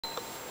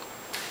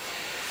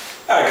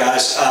Alright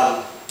guys,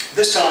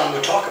 this time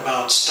we'll talk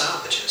about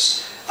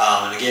stoppages.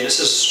 And again, this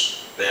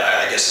is,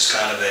 I guess it's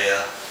kind of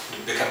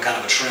become kind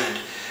of a trend,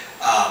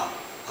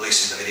 at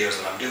least in the videos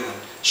that I'm doing,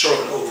 sort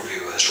of an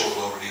overview, a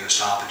historical overview of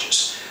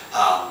stoppages.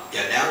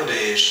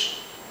 Nowadays,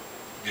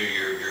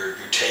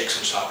 your takes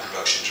on stoppage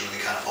reductions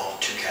really kind of fall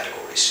into two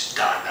categories: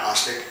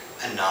 diagnostic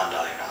and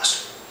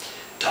non-diagnostic.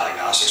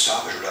 Diagnostic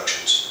stoppage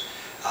reductions,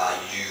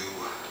 you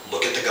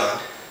look at the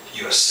gun,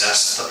 you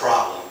assess the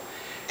problem,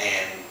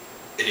 and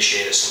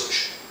initiate a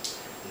solution.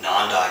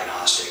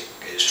 Non-diagnostic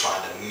is trying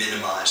to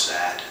minimize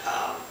that,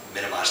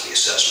 minimize the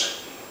assessment,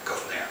 and go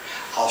from there.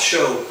 I'll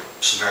show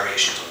some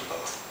variations on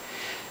both.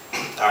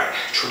 Alright,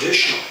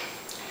 traditionally,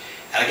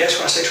 and I guess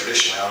when I say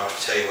traditionally, I don't have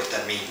to tell you what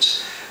that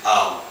means.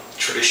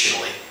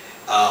 Traditionally,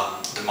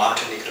 the modern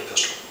technique of the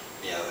pistol.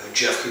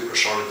 Jeff Cooper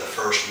started the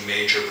first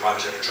major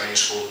private sector training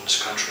school in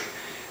this country.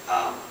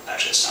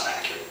 Actually, it's not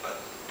accurate,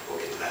 but we'll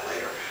get to that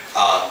later.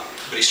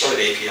 But he started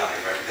API,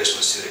 American Pistol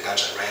Institute at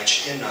Gunsight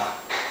Ranch in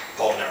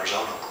Baldwin,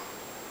 Arizona,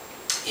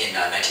 in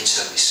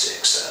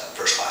 1976.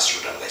 First classes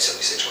were done late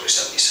 76, early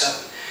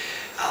 77.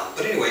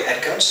 But anyway,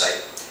 at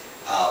Gunsight,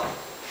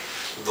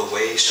 the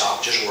way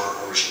stoppages were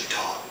originally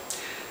taught,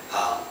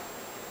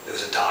 it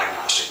was a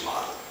diagnostic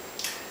model.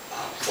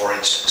 For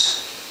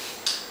instance,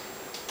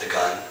 the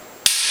gun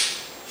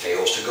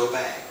fails to go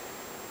bang.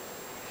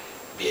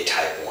 Be a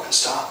type 1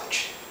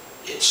 stoppage.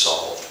 It was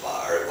solved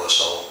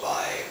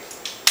by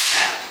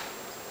tap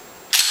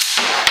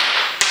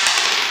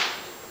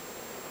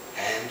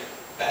and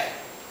bang.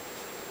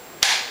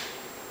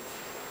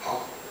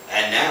 Oh,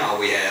 and now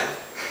we have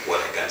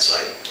what at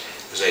Gunsight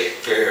is a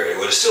failure.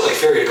 Well, it's still a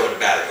failure to go into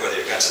battery, whether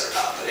you're Gunsight or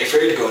not, but a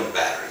failure to go into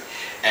battery.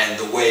 And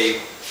the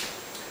way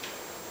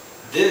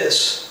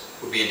this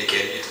would be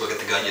indicated, you look at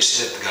the gun, you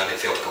see that the gun had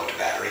failed to go into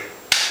battery.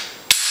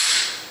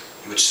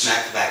 You would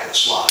smack the back of the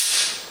slide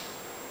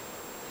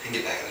and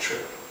get back in the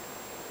trigger.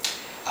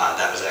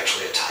 That was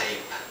actually a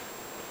type,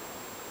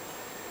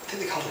 I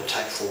think they called it a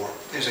type 4.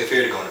 It was a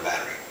failure to go into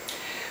battery.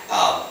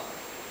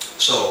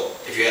 So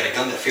if you had a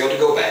gun that failed to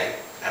go bang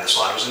and the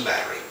slide was in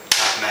battery,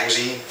 cock the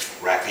magazine,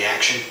 rack the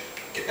action,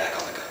 get back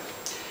on the gun.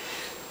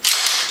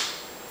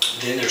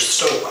 Then there's the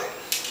stovepipe.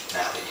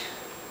 Now the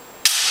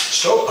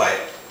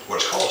stovepipe,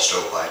 what is called a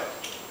stovepipe.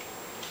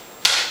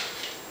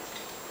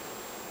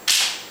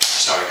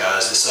 Sorry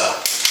guys, this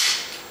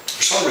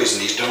for some reason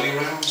these dummy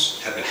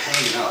rounds have been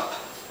hanging up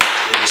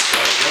in this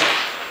guy's gun.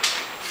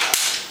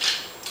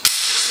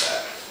 Fix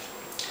that.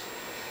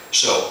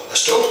 So a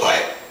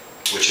stovepipe,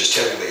 which is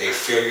technically a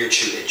failure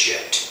to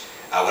eject.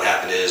 What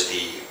happened is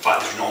this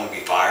would normally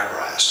be fire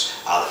brass.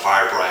 The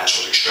fire brass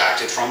was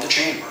extracted from the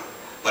chamber,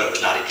 but it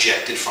was not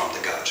ejected from the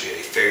gun. So you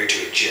had a failure to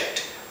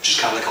eject, which is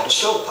kind of called a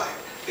stovepipe,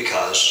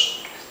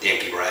 because the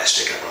empty brass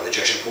sticking up on the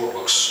ejection port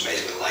looks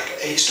amazingly like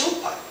a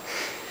stovepipe.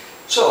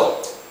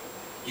 So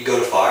you go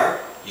to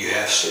fire, you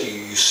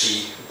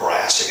see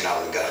brass sticking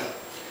out of the gun.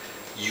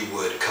 You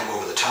would come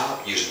over the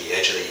top using the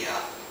edge of the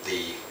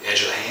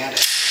hand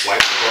and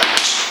wipe the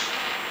brass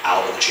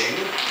out of the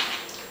chamber.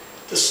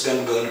 This is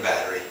going to go into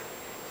battery,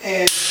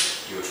 and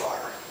you would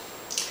fire.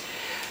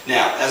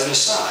 Now, as an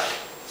aside,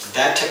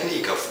 that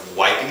technique of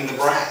wiping the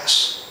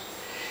brass,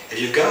 if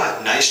you've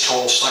got nice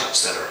tall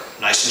sights that are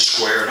nice and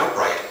square and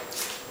upright,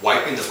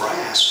 wiping the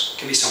brass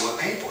can be somewhat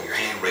painful. Your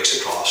hand rakes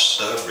across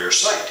the rear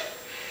sight.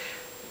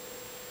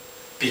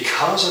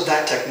 Because of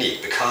that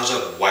technique, because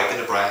of wiping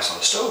the brass on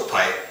the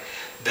stovepipe,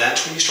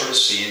 that's when you started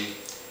seeing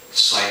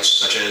sights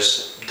such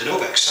as the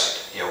Novak sight,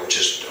 which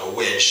is a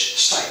wedge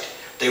sight.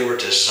 They were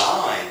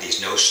designed, these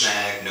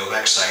no-snag,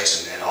 Novak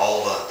sights, and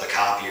all the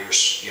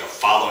copiers,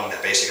 following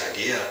that basic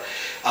idea,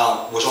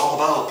 was all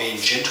about being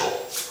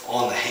gentle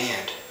on the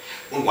hand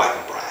when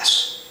wiping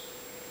brass.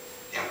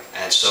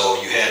 And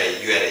so you had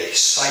a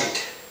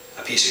sight,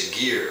 a piece of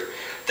gear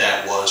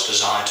that was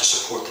designed to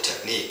support the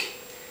technique,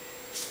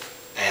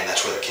 and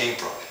that's where it came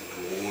from.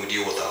 And when we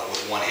deal with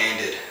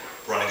one-handed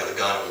running of the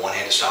gun and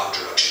one-handed stoppage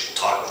reduction, we'll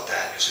talk about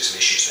that. You'll see some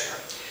issues there.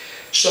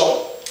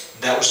 So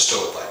that was a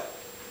stovepipe.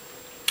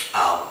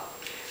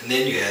 And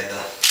then you had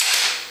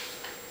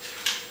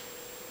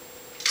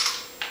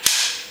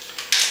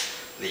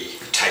the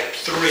type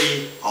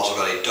 3, also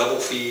got a double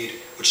feed,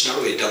 which is not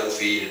really a double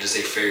feed, it is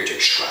a failure to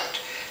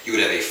extract. You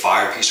would have a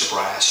fired piece of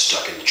brass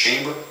stuck in the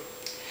chamber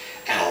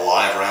and a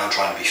live round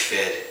trying to be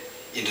fed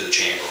into the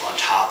chamber on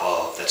top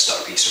of that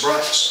stuck piece of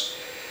brass.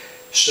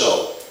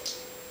 So,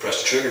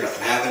 press the trigger,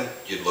 nothing happened,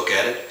 you'd look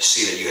at it,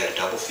 see that you had a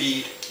double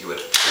feed, you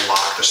would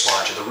lock the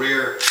slide to the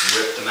rear,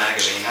 rip the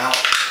magazine out,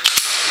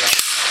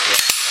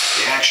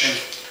 the action,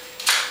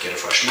 get a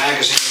fresh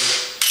magazine,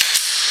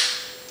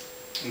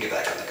 and get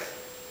back on the gun.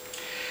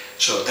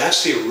 So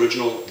that's the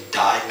original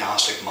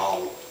diagnostic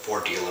model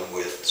for dealing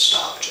with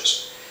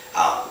stoppages.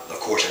 Of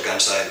course, at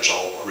Gunsight, it was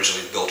all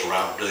originally built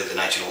around really the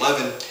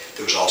 1911.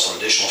 There was also an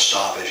additional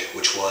stoppage,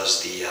 which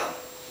was the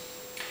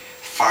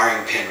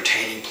firing pin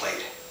retaining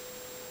plate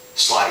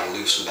sliding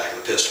loose in the back of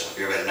the pistol. If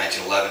you ever had a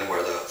 1911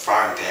 where the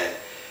firing pin,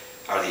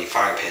 or the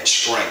firing pin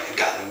spring had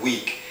gotten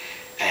weak,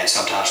 and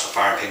sometimes the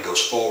firing pin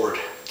goes forward,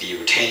 the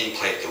retaining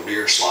plate at the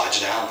rear slides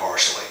down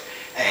partially.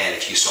 And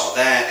if you saw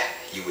that,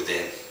 you would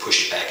then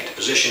push it back into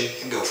position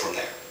and go from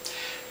there.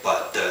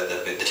 But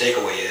the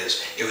takeaway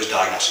is, it was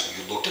diagnostic.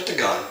 You looked at the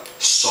gun,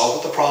 saw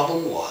what the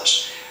problem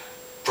was,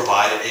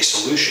 provided a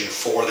solution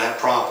for that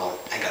problem,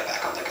 and got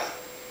back on the gun.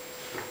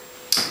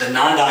 The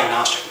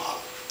non-diagnostic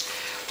model.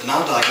 The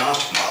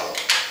non-diagnostic model,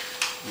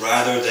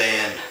 rather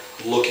than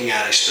looking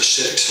at a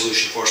specific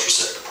solution for a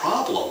specific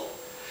problem,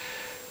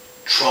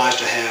 tries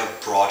to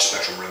have broad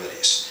spectrum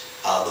remedies.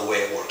 The way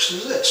it works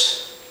is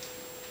this.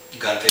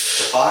 Gun fixes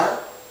to fire.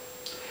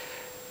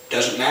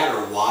 Doesn't matter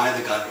why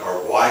the gun,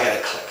 or why I got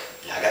a click.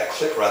 I got a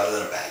click rather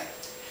than a bang.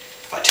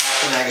 If I tap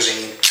the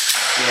magazine,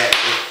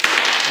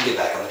 and get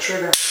back on the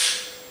trigger,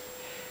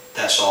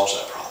 that solves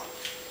that problem.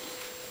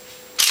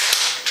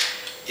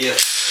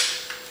 If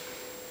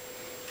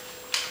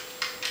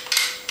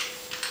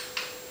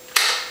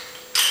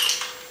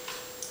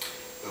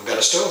we've got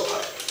a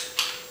stovepipe,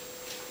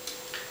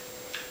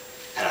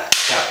 and I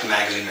tap the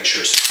magazine, make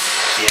sure it's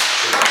the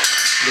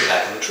action, get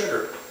back on the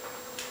trigger,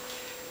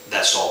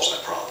 that solves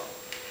that problem.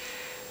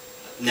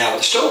 Now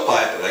with the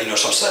stovepipe,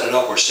 so I'm setting it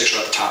up where it sticks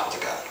right at the top of the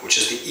gun, which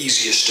is the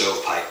easiest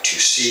stovepipe to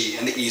see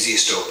and the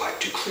easiest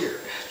stovepipe to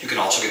clear. You can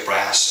also get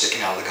brass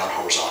sticking out of the gun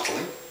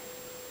horizontally,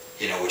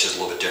 which is a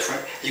little bit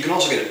different. You can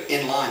also get an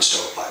inline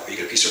stovepipe, where you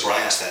get a piece of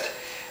brass that,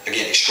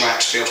 again,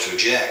 extracts, fails to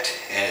eject,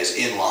 and is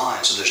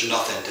inline, so there's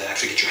nothing to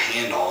actually get your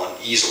hand on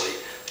easily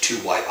to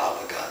wipe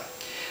out the gun.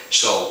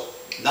 So,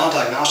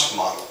 non-diagnostic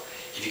model,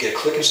 if you get a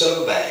click instead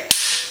of a bang,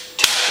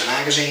 tap the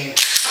magazine,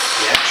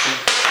 the action,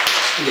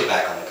 and get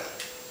back on the gun.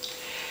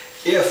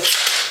 If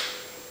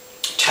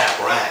tap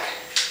rack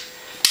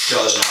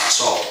does not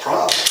solve the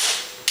problem,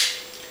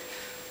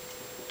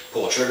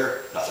 pull the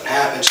trigger, nothing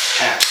happens,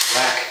 tap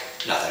rack,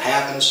 nothing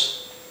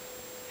happens,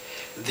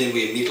 then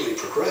we immediately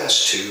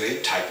progress to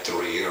a type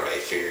 3 or a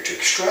failure to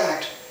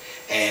extract,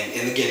 and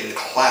again, in the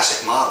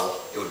classic model,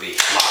 it would be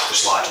lock the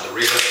slide to the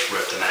rear,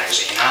 rip the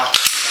magazine out,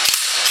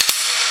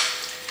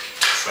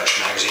 fresh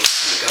magazine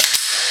in the gun,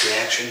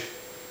 reaction,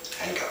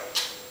 and go.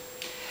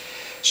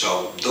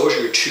 So those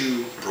are your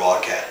two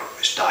broad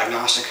categories, the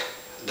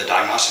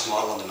diagnostic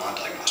model and the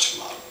non-diagnostic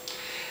model.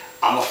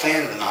 I'm a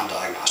fan of the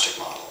non-diagnostic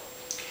model.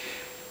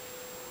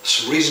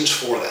 Some reasons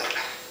for that.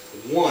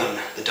 One,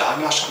 the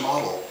diagnostic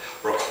model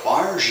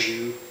requires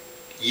you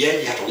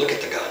you have to look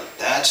at the gun.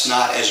 That's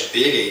not as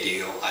big a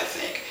deal, I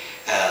think,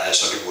 as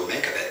some people would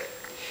make of it.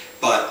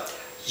 But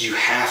you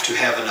have to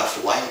have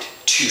enough light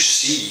to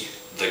see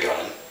the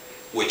gun,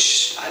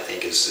 which I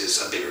think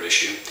is a bigger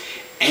issue.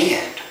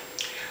 And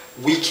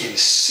we can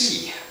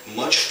see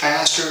much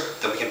faster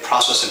than we can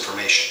process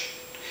information.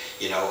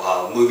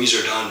 Movies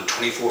are done in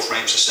 24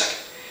 frames a second.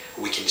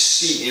 We can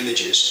see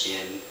images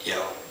in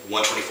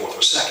 1/24th of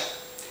a second,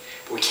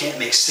 but we can't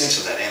make sense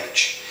of that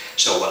image.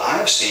 So what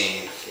I've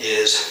seen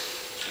is,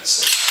 let's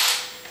see,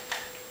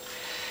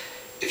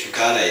 if you've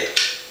got a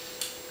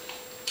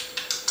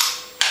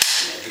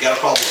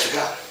problem with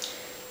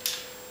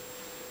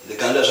the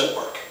gun doesn't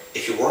work.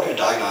 If you work in a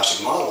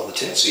diagnostic model, the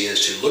tendency is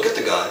to look at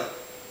the gun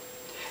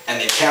and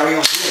then carry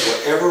on doing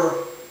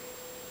whatever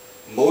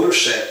motor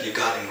set you've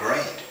got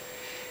ingrained.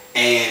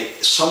 And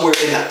somewhere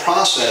in that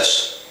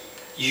process,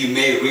 you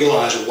may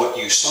realize what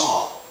you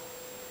saw,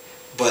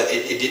 but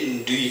it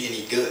didn't do you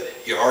any good.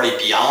 You're already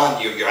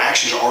beyond, your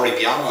actions are already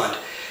beyond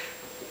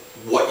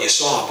what you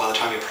saw by the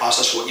time you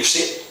process what you've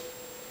seen,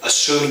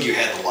 assuming you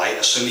had the light,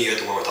 assuming you had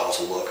the wherewithal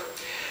to look.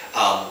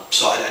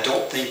 So I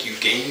don't think you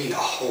gain a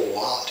whole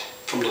lot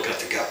from looking at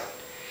the gun.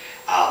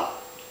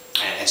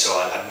 And so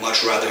I'd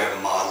much rather have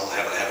a model,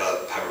 have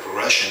a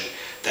progression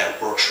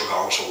that works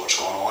regardless of what's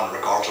going on,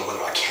 regardless of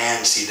whether I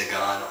can see the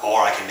gun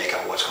or I can make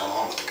out what's going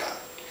on with the gun.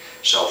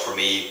 So for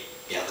me,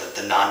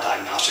 the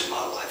non-diagnostic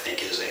model, I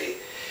think, is a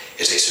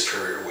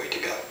superior way to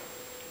go.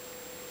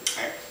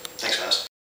 All right, thanks guys.